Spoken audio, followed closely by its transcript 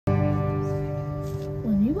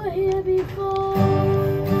here before.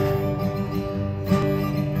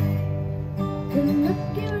 To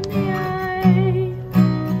look you in the eye,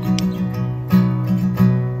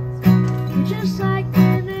 you're just like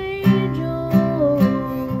an angel.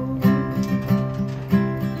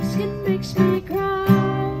 Your skin makes me cry.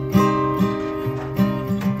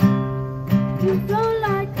 You flow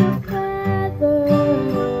like a feather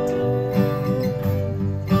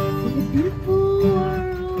in a beautiful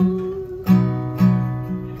world,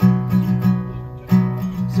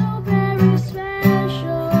 so very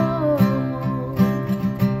special.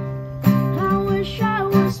 I wish I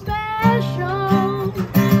was special,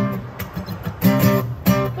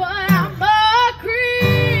 but I'm a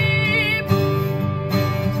creep.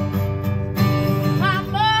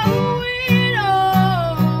 I'm a widow.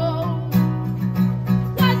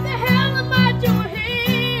 What the hell am I doing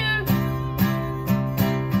here?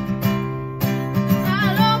 I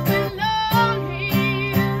don't belong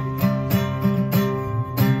here.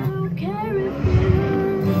 I don't care if it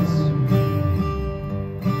hurts.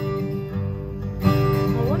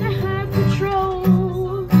 I wanna have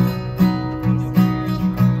control.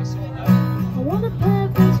 I want a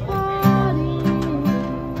perfect body.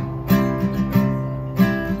 I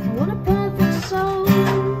want a perfect soul.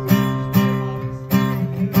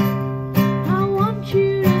 I want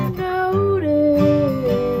you to notice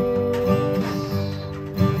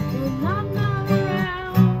when I'm not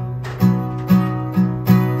around.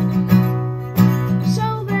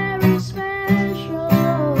 So very special.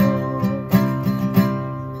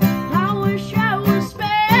 I wish I was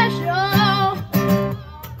special,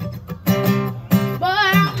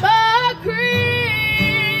 but I'm a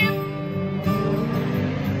creep.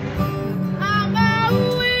 I'm a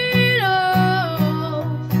widow.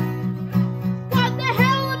 What the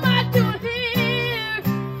hell am I doing here?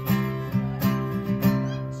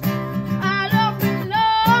 I don't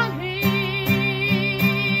belong here.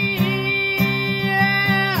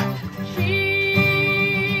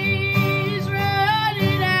 She's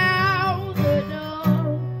running out the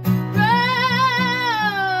door.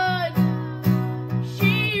 Run!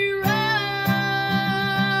 She run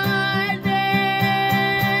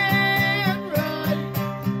and run,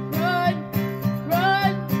 run,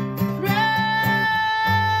 run,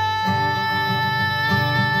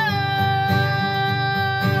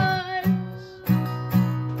 runs.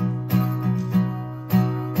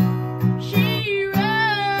 She runs.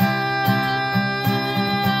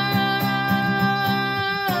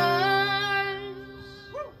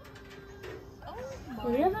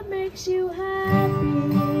 Whatever makes you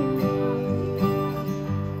happy,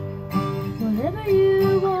 whatever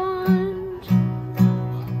you want,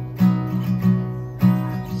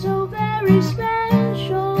 so very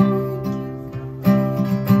special.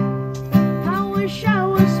 I wish I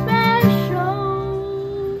was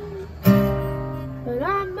special, but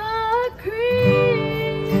I'm a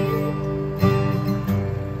creep.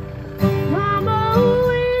 I'm a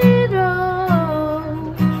widow.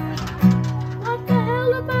 What the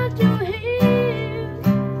hell am I doing here?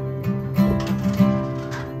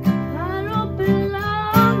 I don't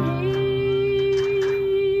belong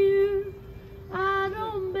here. I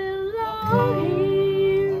don't belong here.